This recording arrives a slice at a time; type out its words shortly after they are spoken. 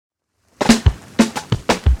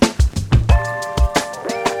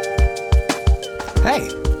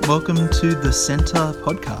Welcome to the Centre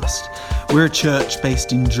podcast. We're a church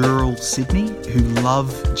based in Dural, Sydney, who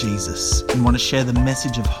love Jesus and want to share the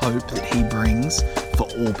message of hope that he brings for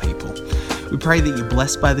all people. We pray that you're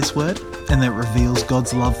blessed by this word and that it reveals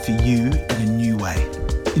God's love for you in a new way.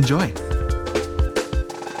 Enjoy.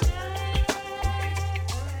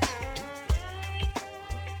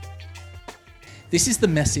 This is the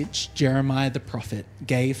message Jeremiah the prophet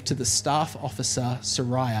gave to the staff officer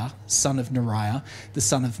Seraiah, son of Neriah, the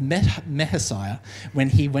son of Mahasiah, when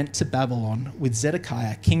he went to Babylon with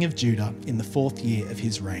Zedekiah, king of Judah, in the 4th year of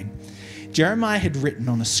his reign. Jeremiah had written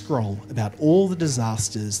on a scroll about all the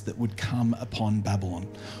disasters that would come upon Babylon,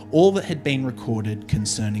 all that had been recorded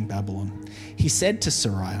concerning Babylon. He said to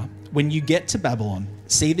Seraiah, "When you get to Babylon,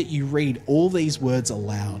 see that you read all these words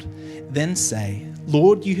aloud. Then say,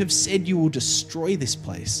 Lord, you have said you will destroy this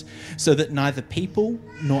place, so that neither people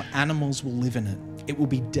nor animals will live in it. It will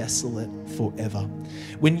be desolate forever.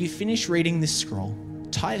 When you finish reading this scroll,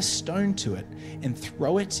 tie a stone to it and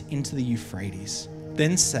throw it into the Euphrates.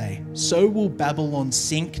 Then say, so will Babylon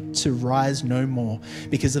sink to rise no more,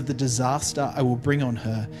 because of the disaster I will bring on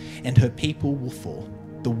her, and her people will fall."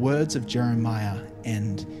 The words of Jeremiah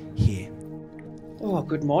end here. Oh,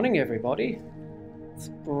 good morning, everybody. It's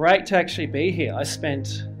great to actually be here. I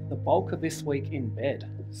spent the bulk of this week in bed,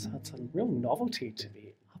 so it's a real novelty to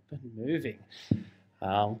be up and moving.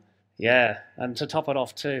 And to top it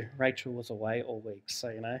off too, Rachel was away all week,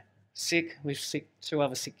 so sick. We've two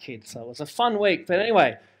other sick kids, so it was a fun week. But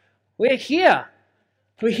anyway, we're here.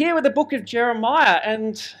 We're here with the book of Jeremiah,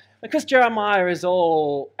 and because Jeremiah is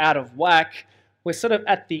all out of whack, we're sort of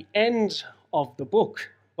at the end of the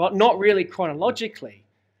book, but not really chronologically.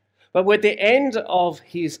 But we're at the end of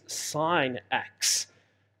his sign acts.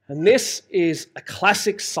 And this is a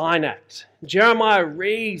classic sign act. Jeremiah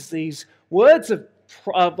reads these words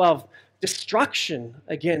of destruction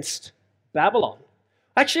against Babylon.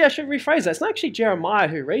 Actually, I should rephrase that. It's not actually Jeremiah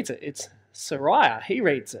who reads it. It's Seraiah. He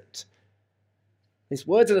reads it. These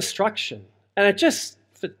words of destruction. And it just,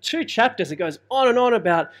 for 2 chapters, it goes on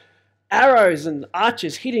about arrows and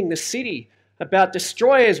archers hitting the city, about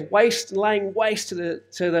destroyers laying waste to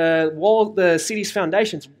the wall, the city's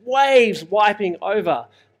foundations, waves wiping over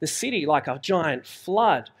the city like a giant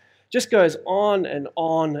flood. Just goes on and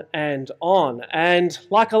on and on. And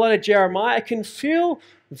like a lot of Jeremiah, it can feel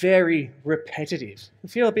very repetitive. It can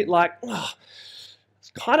feel a bit like, I've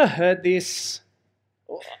kind of heard this.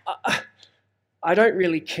 I don't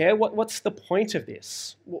really care. What's the point of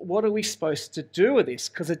this? What are we supposed to do with this?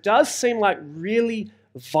 Because it does seem like really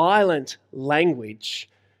violent language,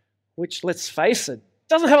 which, let's face it,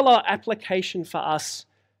 doesn't have a lot of application for us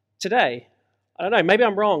today. I don't know, maybe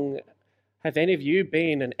I'm wrong. Have any of you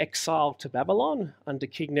been an exile to Babylon under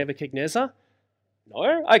King Nebuchadnezzar?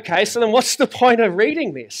 No? Okay, so then what's the point of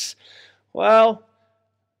reading this? Well,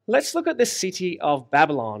 let's look at the city of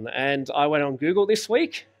Babylon. And I went on Google this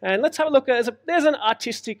week, and let's have a look at there's an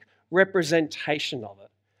artistic representation of it.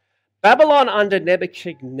 Babylon under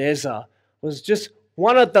Nebuchadnezzar was just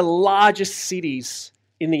one of the largest cities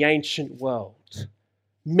in the ancient world.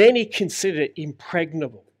 Many considered it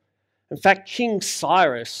impregnable. In fact, King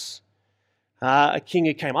Cyrus, a king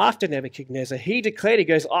who came after Nebuchadnezzar, he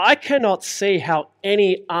goes, I cannot see how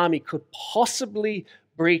any army could possibly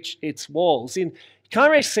breach its walls. You can't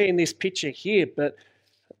really see in this picture here,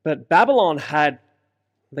 but Babylon had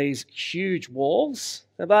these huge walls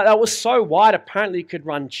that was so wide, apparently you could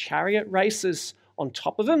run chariot races on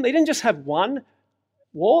top of them. They didn't just have one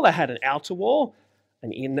wall, they had an outer wall,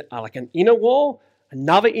 an inner wall,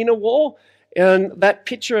 another inner wall. And that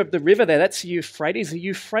picture of the river there, that's the Euphrates. The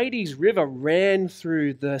Euphrates River ran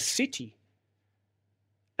through the city.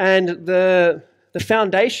 And the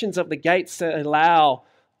foundations of the gates that allow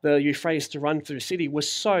the Euphrates to run through the city were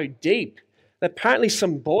so deep that apparently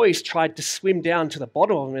some boys tried to swim down to the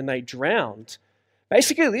bottom of them and they drowned.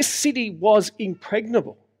 Basically, this city was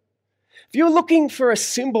impregnable. If you're looking for a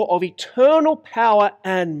symbol of eternal power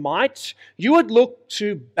and might, you would look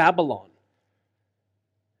to Babylon.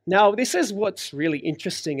 Now, this is what's really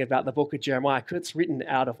interesting about the book of Jeremiah, because it's written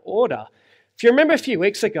out of order. If you remember a few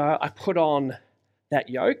weeks ago, I put on that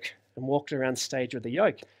yoke and walked around stage with the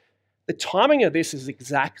yoke. The timing of this is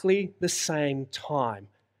exactly the same time.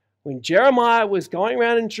 When Jeremiah was going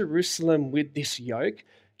around in Jerusalem with this yoke,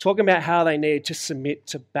 talking about how they needed to submit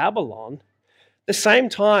to Babylon, the same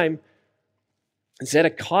time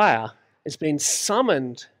Zedekiah has been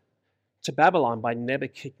summoned to Babylon by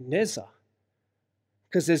Nebuchadnezzar,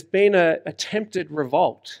 because there's been an attempted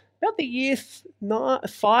revolt about the year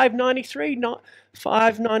 593,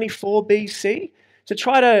 594 BC, to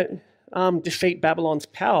try to defeat Babylon's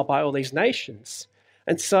power by all these nations.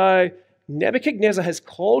 And so Nebuchadnezzar has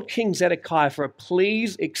called King Zedekiah for a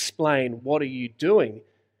please explain, what are you doing?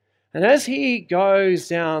 And as he goes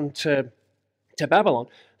down to Babylon,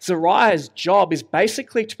 Zariah's job is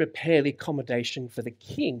basically to prepare the accommodation for the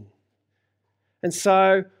king. And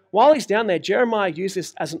so while he's down there, Jeremiah uses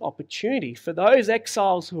this as an opportunity for those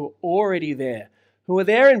exiles who are already there, who were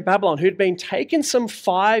there in Babylon, who'd been taken some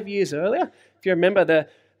 5 years earlier. If you remember,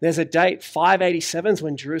 there's a date, 587 is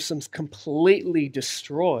when Jerusalem's completely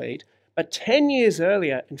destroyed. But 10 years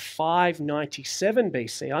earlier, in 597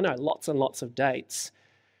 BC, I know lots and lots of dates,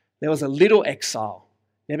 there was a little exile.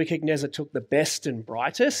 Nebuchadnezzar took the best and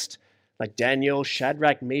brightest, like Daniel,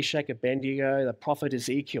 Shadrach, Meshach, Abednego, the prophet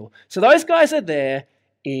Ezekiel. So those guys are there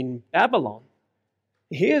in Babylon.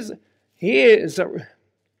 Here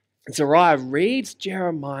Zariah reads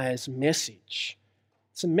Jeremiah's message.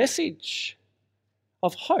 It's a message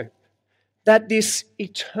of hope that this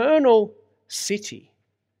eternal city,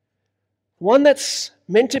 one that's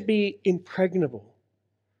meant to be impregnable,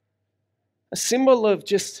 a symbol of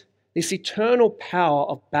just this eternal power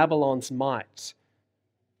of Babylon's might,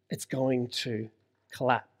 it's going to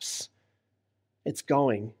collapse. It's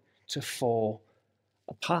going to fall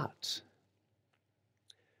apart.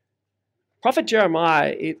 Prophet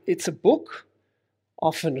Jeremiah, it's a book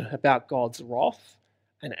often about God's wrath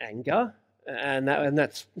and anger, and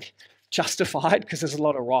that's justified because there's a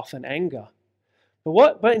lot of wrath and anger.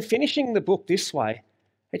 But in finishing the book this way,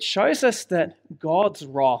 it shows us that God's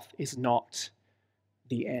wrath is not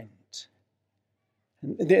the end.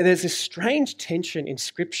 There's this strange tension in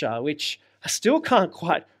Scripture, which I still can't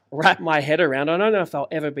quite wrap my head around. I don't know if I'll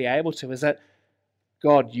ever be able to, is that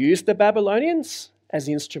God used the Babylonians as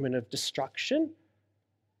the instrument of destruction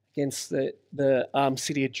against the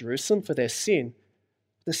city of Jerusalem for their sin.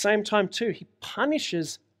 At the same time, too, he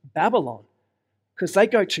punishes Babylon because they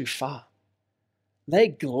go too far. They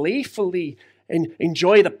gleefully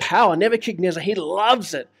enjoy the power. Nebuchadnezzar, he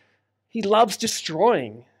loves it. He loves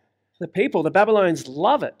destroying the people. The Babylonians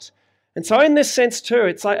love it. And so in this sense too,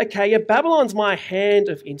 it's like, okay, yeah, Babylon's my hand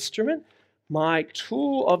of instrument, my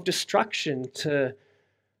tool of destruction to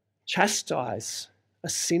chastise a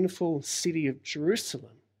sinful city of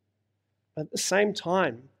Jerusalem. But at the same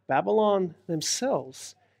time, Babylon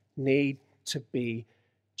themselves need to be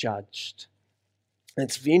judged. And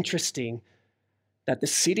it's interesting that the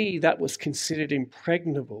city that was considered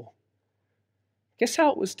impregnable, guess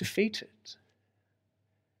how it was defeated?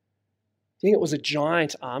 I think it was a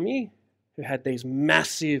giant army who had these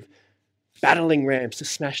massive battling rams to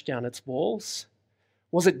smash down its walls.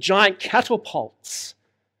 Was it giant catapults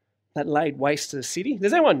that laid waste to the city?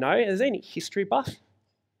 Does anyone know? Is there any history buff?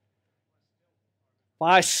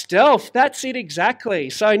 By stealth, that's it exactly.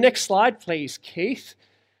 So next slide, please, Keith.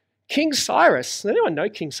 King Cyrus. Does anyone know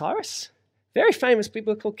King Cyrus? Very famous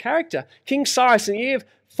biblical character. King Cyrus in the year of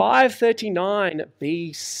 539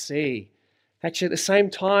 BC. Actually at the same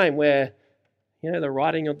time where, the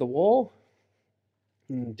writing of the wall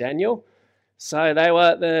in Daniel. So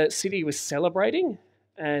the city was celebrating,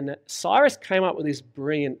 and Cyrus came up with this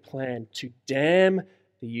brilliant plan to dam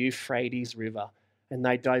the Euphrates River. And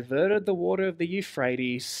they diverted the water of the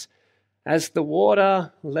Euphrates. As the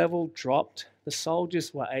water level dropped, the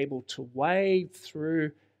soldiers were able to wade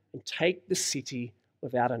through and take the city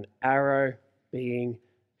without an arrow being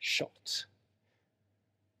shot.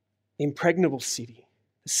 The impregnable city.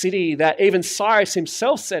 A city that even Cyrus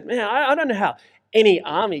himself said, man, I don't know how any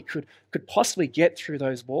army could possibly get through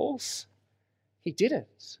those walls. He did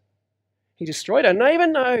it. He destroyed it. And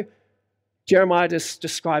even though Jeremiah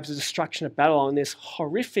describes the destruction of Babylon in this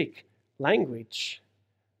horrific language,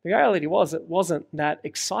 the reality was it wasn't that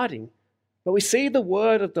exciting. But we see the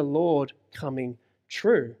word of the Lord coming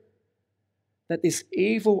true. That this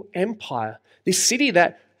evil empire, this city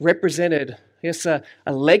that represented, a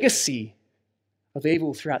legacy of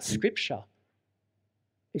evil throughout Scripture,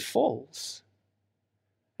 it falls.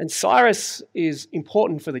 And Cyrus is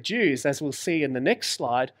important for the Jews, as we'll see in the next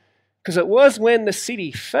slide, because it was when the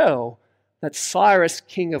city fell that Cyrus,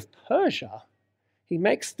 king of Persia, he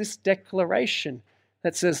makes this declaration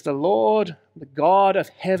that says, the Lord, the God of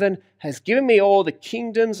heaven, has given me all the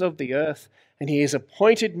kingdoms of the earth, and he has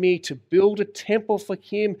appointed me to build a temple for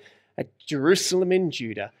him at Jerusalem in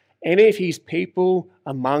Judah. Any of his people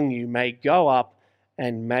among you may go up,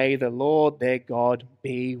 and may the Lord their God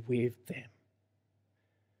be with them.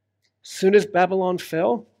 As soon as Babylon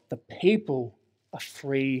fell, the people are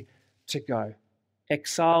free to go.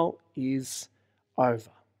 Exile is over.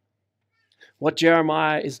 What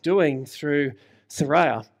Jeremiah is doing through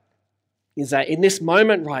Zariah is that in this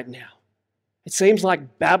moment right now, it seems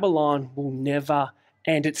like Babylon will never,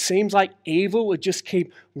 and it seems like evil would just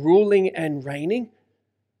keep ruling and reigning.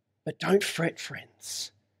 But don't fret,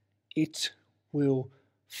 friends. It will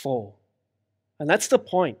fall. And that's the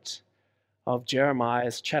point of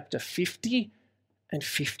Jeremiah's chapter 50 and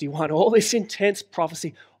 51. All this intense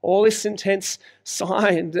prophecy, all this intense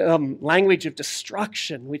sign, language of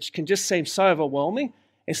destruction, which can just seem so overwhelming,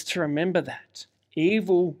 is to remember that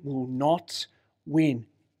evil will not win.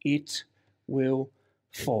 It will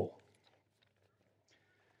fall.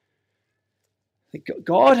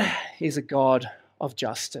 God is a God of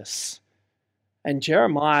justice. And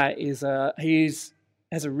Jeremiah has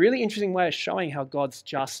a really interesting way of showing how God's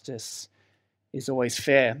justice is always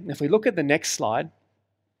fair. If we look at the next slide,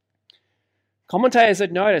 commentators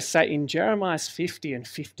had noticed that in Jeremiah's 50 and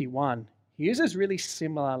 51, he uses really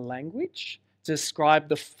similar language to describe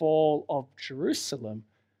the fall of Jerusalem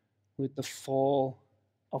with the fall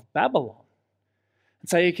of Babylon. And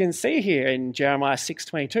so you can see here in Jeremiah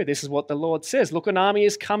 6:22, this is what the Lord says. Look, an army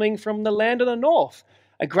is coming from the land of the north.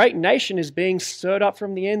 A great nation is being stirred up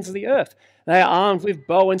from the ends of the earth. They are armed with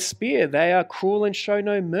bow and spear. They are cruel and show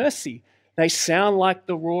no mercy. They sound like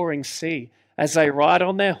the roaring sea. As they ride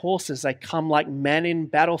on their horses, they come like men in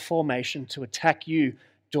battle formation to attack you,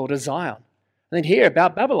 daughter Zion. And then here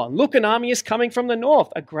about Babylon. Look, an army is coming from the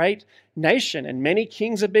north, a great nation, and many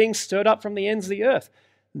kings are being stirred up from the ends of the earth.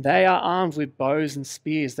 They are armed with bows and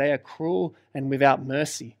spears. They are cruel and without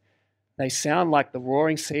mercy. They sound like the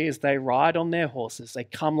roaring sea as they ride on their horses. They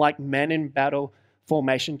come like men in battle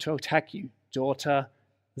formation to attack you, daughter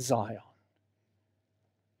Zion.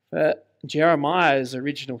 But Jeremiah's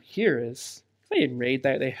original hearers, they didn't read,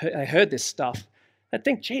 they heard this stuff. They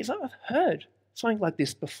think, geez, I've heard something like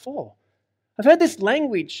this before. I've heard this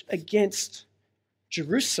language against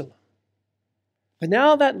Jerusalem. But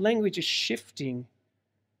now that language is shifting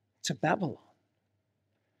to Babylon.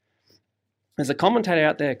 There's a commentator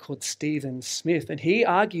out there called Stephen Smith, and he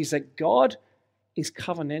argues that God is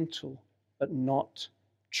covenantal, but not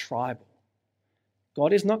tribal.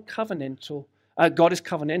 God is covenantal,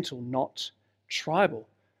 not tribal.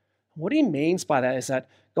 What he means by that is that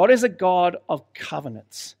God is a God of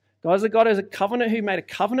covenants. God is a covenant who made a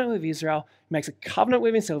covenant with Israel, makes a covenant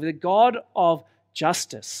with himself. He's a God of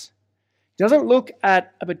justice. He doesn't look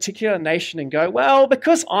at a particular nation and go, well,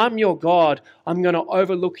 because I'm your God, I'm going to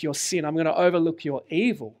overlook your sin. I'm going to overlook your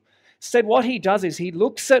evil. Instead, what he does is he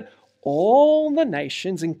looks at all the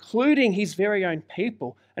nations, including his very own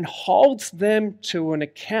people, and holds them to an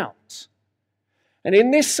account. And in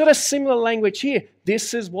this sort of similar language here,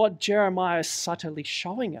 this is what Jeremiah is subtly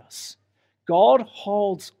showing us. God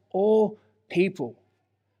holds all people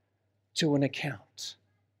to an account.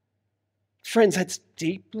 Friends, that's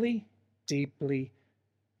deeply, deeply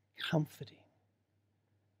comforting.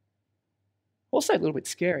 Also a little bit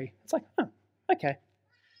scary. It's like, oh, okay.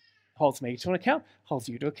 Holds me to an account, holds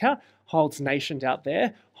you to account, holds nations out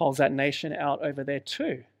there, holds that nation out over there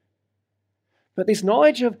too. But this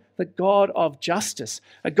knowledge of the God of justice,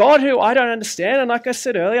 a God who I don't understand, and like I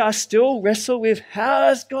said earlier, I still wrestle with how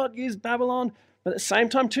does God use Babylon, but at the same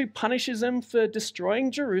time too punishes them for destroying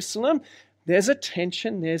Jerusalem. There's a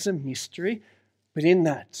tension, there's a mystery, but in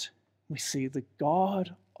that we see the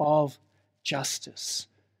God of justice,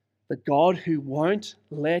 the God who won't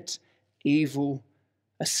let evil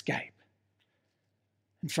escape.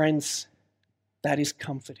 And friends, that is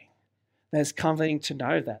comforting. That is comforting to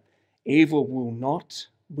know that evil will not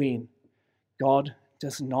win. God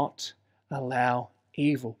does not allow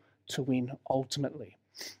evil to win ultimately.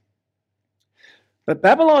 But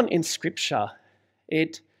Babylon in Scripture,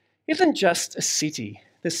 it isn't just a city.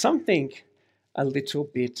 There's something a little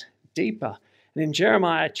bit deeper. And in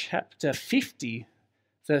Jeremiah chapter 50,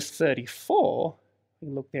 verse 34, you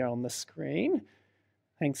can look there on the screen.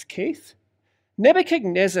 Thanks, Keith.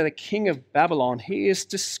 Nebuchadnezzar, the king of Babylon, he is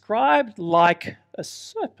described like a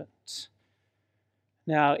serpent.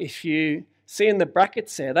 Now, if you see in the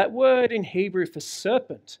brackets there, that word in Hebrew for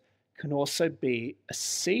serpent can also be a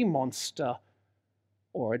sea monster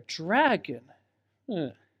or a dragon.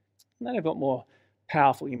 That a bit more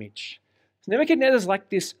powerful image. Nebuchadnezzar is like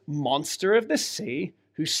this monster of the sea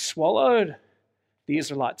who swallowed the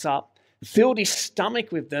Israelites up, filled his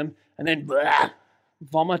stomach with them, and then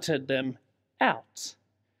vomited them out.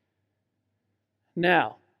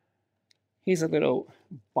 Now, here's a little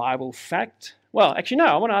Bible fact. Well, actually, no,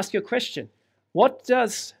 I want to ask you a question. What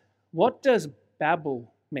does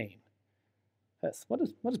Babel mean? What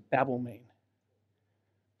does Babel mean?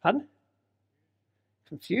 Pardon?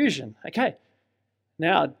 Confusion. Okay.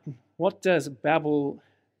 Now, what does Babel...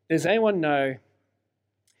 Does anyone know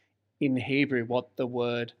in Hebrew what the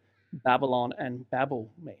word Babylon and Babel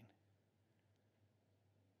mean?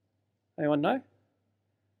 Anyone know?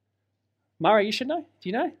 Murray, you should know. Do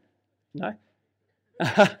you know? No?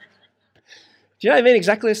 Do you know it mean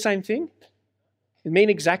exactly the same thing? It mean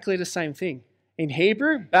exactly the same thing. In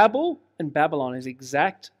Hebrew, Babel and Babylon is the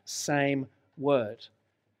exact same word.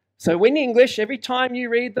 So in English, every time you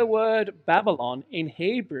read the word Babylon, in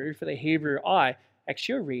Hebrew, for the Hebrew eye,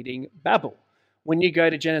 actually you're reading Babel. When you go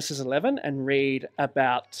to Genesis 11 and read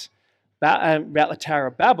about the Tower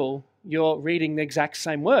of Babel, you're reading the exact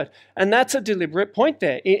same word. And that's a deliberate point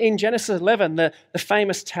there. In Genesis 11, the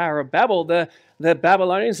famous Tower of Babel, the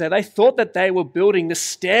Babylonians there, they thought that they were building the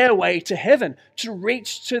stairway to heaven to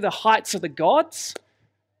reach to the heights of the gods.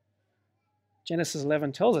 Genesis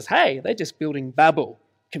 11 tells us, hey, they're just building Babel,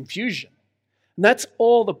 confusion. And that's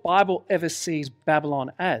all the Bible ever sees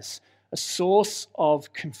Babylon as, a source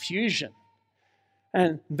of confusion.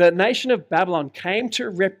 And the nation of Babylon came to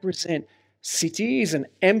represent cities and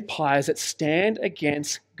empires that stand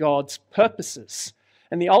against God's purposes.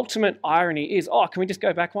 And the ultimate irony is, can we just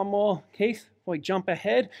go back one more, Keith, before we jump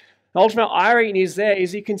ahead? The ultimate irony is there,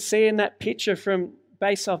 as you can see in that picture from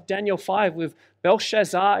based off Daniel 5 with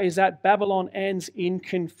Belshazzar, is that Babylon ends in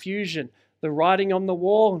confusion. The writing on the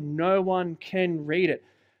wall, no one can read it.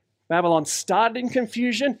 Babylon started in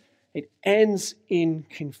confusion, it ends in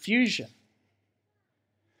confusion.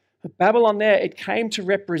 But Babylon there, it came to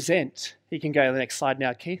represent, you can go to the next slide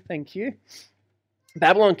now, Keith, thank you.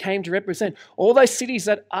 Babylon came to represent all those cities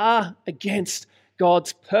that are against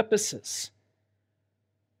God's purposes.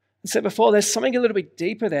 I said before, there's something a little bit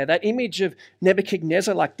deeper there. That image of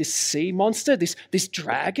Nebuchadnezzar, like this sea monster, this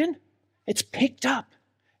dragon, it's picked up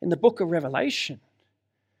in the book of Revelation.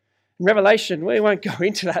 In Revelation, we won't go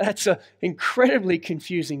into that. That's an incredibly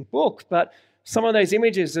confusing book. But some of those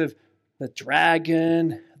images of the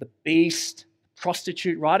dragon, the beast,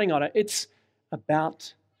 prostitute riding on it, it's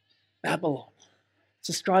about Babylon. It's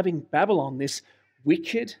describing Babylon, this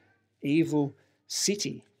wicked, evil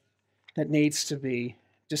city that needs to be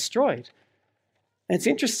destroyed. And it's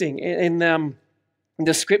interesting, in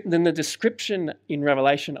the description in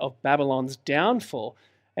Revelation of Babylon's downfall,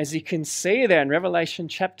 as you can see there in Revelation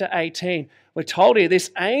chapter 18, we're told here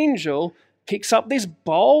this angel picks up this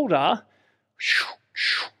boulder,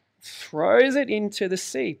 throws it into the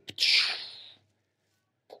sea.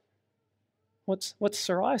 What's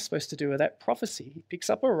Sarai supposed to do with that prophecy? He picks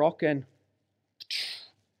up a rock and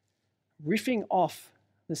riffing off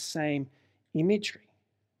the same imagery.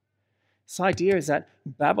 This idea is that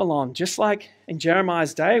Babylon, just like in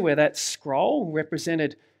Jeremiah's day where that scroll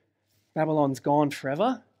represented Babylon's gone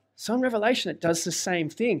forever, so in Revelation it does the same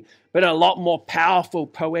thing, but in a lot more powerful,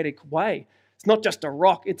 poetic way. It's not just a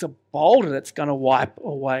rock, it's a boulder that's going to wipe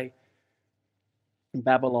away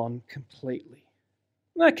Babylon completely.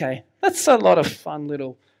 Okay, that's a lot of fun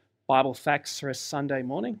little Bible facts for a Sunday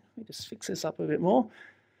morning. Let me just fix this up a bit more.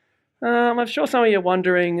 I'm sure some of you are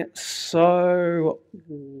wondering, so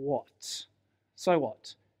what? So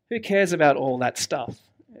what? Who cares about all that stuff?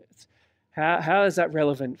 How is that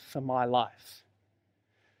relevant for my life?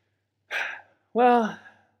 Well,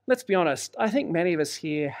 let's be honest. I think many of us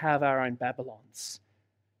here have our own Babylons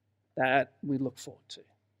that we look forward to.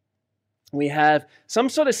 We have some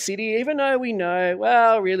sort of city, even though we know,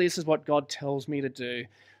 well, really this is what God tells me to do.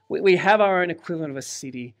 We have our own equivalent of a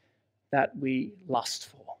city that we lust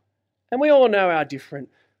for. And we all know our different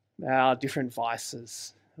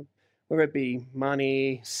vices, whether it be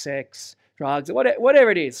money, sex, drugs, whatever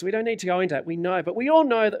it is. We don't need to go into that. We know, but we all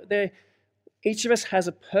know that each of us has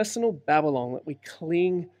a personal Babylon that we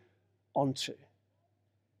cling onto.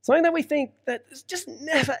 Something that we think that is just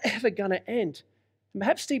never, ever going to end. And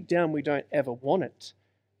perhaps deep down we don't ever want it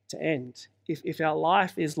to end. If our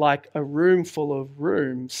life is like a room full of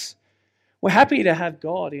rooms, we're happy to have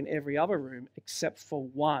God in every other room except for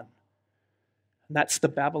one. And that's the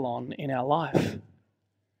Babylon in our life.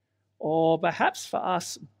 Or perhaps for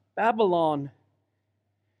us, Babylon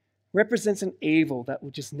represents an evil that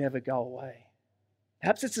will just never go away.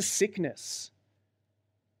 Perhaps it's a sickness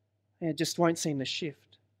and it just won't seem to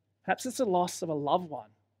shift. Perhaps it's the loss of a loved one,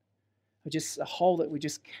 or just a hole that we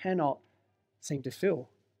just cannot seem to fill.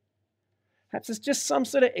 Perhaps it's just some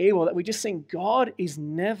sort of evil that we just think God is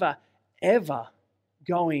never, ever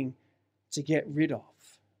going to get rid of.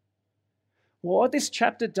 Well, what this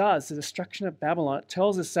chapter does, the destruction of Babylon, it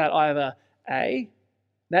tells us that either A,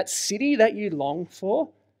 that city that you long for,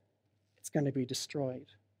 it's going to be destroyed.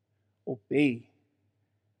 Or B,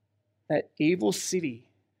 that evil city,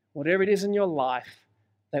 whatever it is in your life,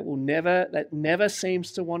 that never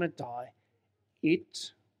seems to want to die,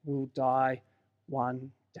 it will die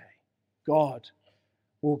one day. God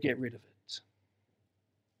will get rid of it.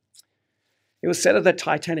 It was said of the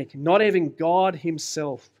Titanic, not even God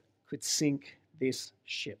himself could sink this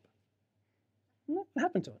ship. What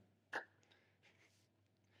happened to it?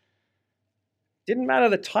 Didn't matter.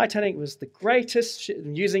 The Titanic was the greatest,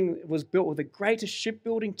 was built with the greatest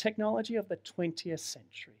shipbuilding technology of the 20th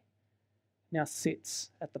century. Now sits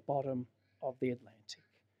at the bottom of the Atlantic.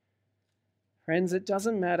 Friends, it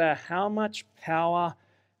doesn't matter how much power,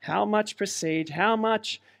 how much prestige,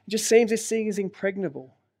 it just seems this thing is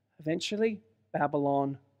impregnable. Eventually,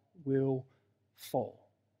 Babylon will fall.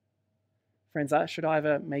 Friends, that should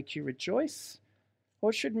either make you rejoice or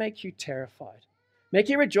it should make you terrified. Make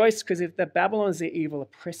you rejoice because if the Babylons, the evil,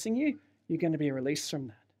 oppressing you, you're going to be released from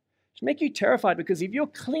that. It should make you terrified because if you're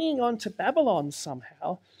clinging on to Babylon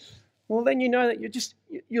somehow, well, then you know that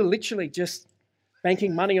you're literally just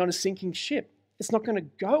banking money on a sinking ship. It's not going to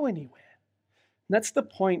go anywhere. And that's the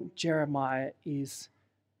point Jeremiah is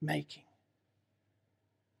making.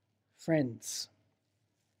 Friends,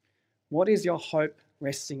 what is your hope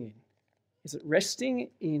resting in? Is it resting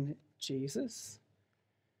in Jesus?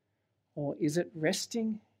 Or is it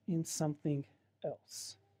resting in something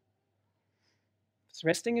else? If it's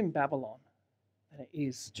resting in Babylon, then it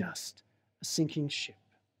is just a sinking ship.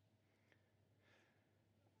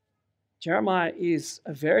 Jeremiah is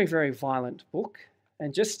a very, very violent book.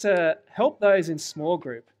 And just to help those in small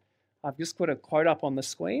group, I've just put a quote up on the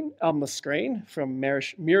screen from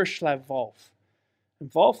Miroslav Volf.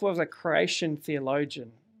 And Volf was a Croatian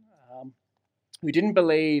theologian who didn't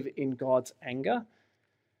believe in God's anger.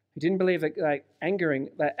 He didn't believe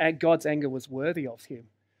that God's anger was worthy of him.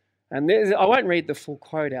 And I won't read the full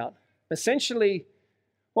quote out. Essentially,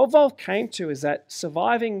 what Volf came to is that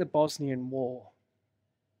surviving the Bosnian War,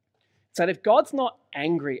 it's that if God's not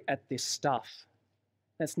angry at this stuff,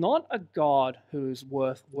 that's not a God who's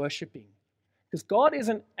worth worshipping. Because God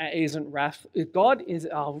isn't wrath. God is,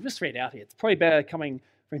 I'll just read it out here. It's probably better coming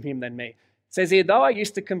from him than me. It says here, though I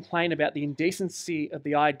used to complain about the indecency of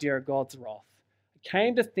the idea of God's wrath, I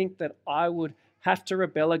came to think that I would have to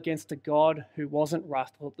rebel against a God who wasn't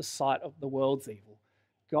wrathful at the sight of the world's evil.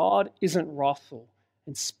 God isn't wrathful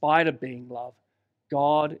in spite of being love.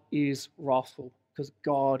 God is wrathful because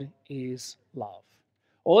God is love.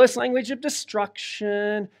 All this language of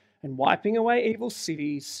destruction and wiping away evil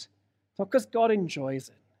cities, it's not because God enjoys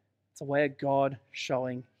it. It's a way of God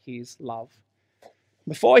showing his love.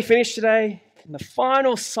 Before we finish today, in the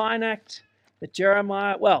final sign act that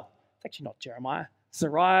Jeremiah, well, it's actually not Jeremiah,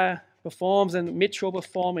 Zariah performs and Mitch will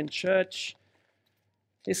perform in church.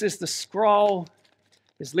 This is the scroll.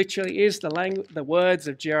 This literally is the words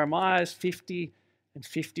of Jeremiah 50 and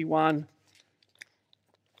 51.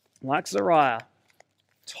 Like Zariah,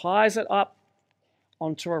 ties it up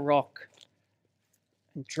onto a rock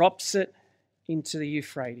and drops it into the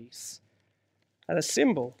Euphrates. As a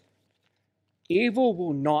symbol, evil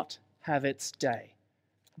will not have its day.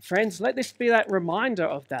 Friends, let this be that reminder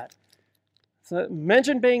of that. So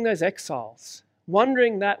imagine being those exiles,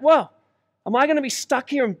 wondering that, well, am I going to be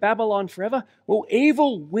stuck here in Babylon forever? Will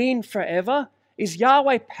evil win forever? Is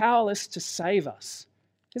Yahweh powerless to save us?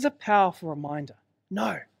 Here's a powerful reminder.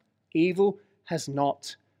 No, evil has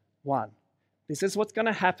not won. This is what's going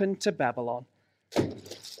to happen to Babylon.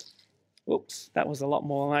 Oops, that was a lot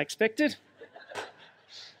more than I expected.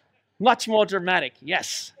 Much more dramatic,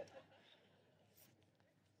 yes.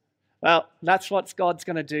 Well, that's what God's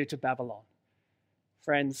going to do to Babylon.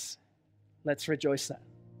 Friends, let's rejoice that.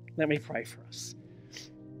 Let me pray for us.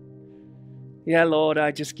 Yeah, Lord,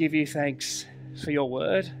 I just give you thanks for your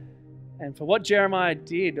word and for what Jeremiah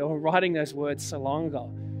did, or writing those words so long ago.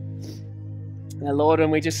 Now, Lord,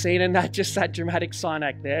 and we just seen in that dramatic sign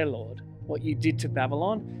act there, Lord, what you did to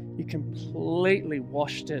Babylon, you completely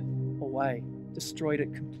washed it away, destroyed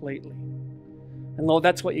it completely. And Lord,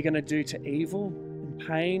 that's what you're going to do to evil and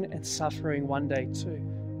pain and suffering one day too.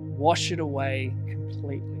 Wash it away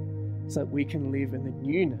completely so that we can live in the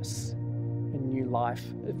newness and new life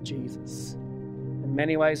of Jesus. In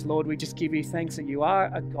many ways, Lord, we just give you thanks that you are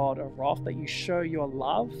a God of wrath, that you show your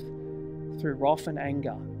love through wrath and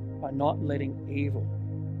anger by not letting evil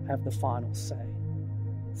have the final say.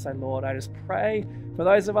 So, Lord, I just pray for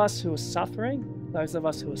those of us who are suffering, those of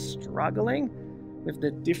us who are struggling with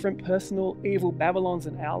the different personal evil Babylons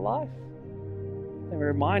in our life, and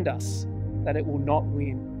remind us that it will not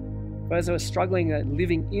win. Those who are struggling at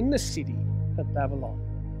living in the city of Babylon,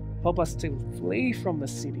 help us to flee from the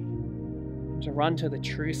city and to run to the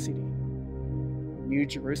true city, New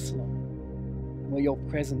Jerusalem, where your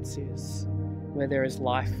presence is, where there is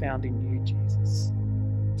life found in you, Jesus.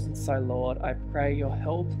 And so, Lord, I pray your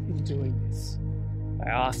help in doing this. I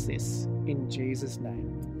ask this in Jesus'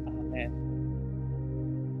 name. Amen.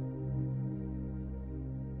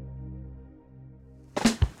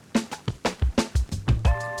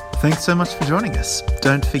 Thanks so much for joining us.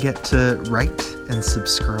 Don't forget to rate and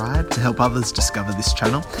subscribe to help others discover this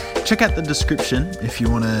channel. Check out the description if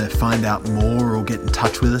you want to find out more or get in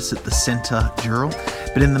touch with us at the Centre Dural.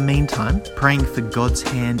 But in the meantime, praying for God's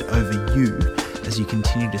hand over you as you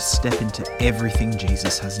continue to step into everything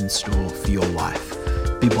Jesus has in store for your life.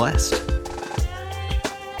 Be blessed.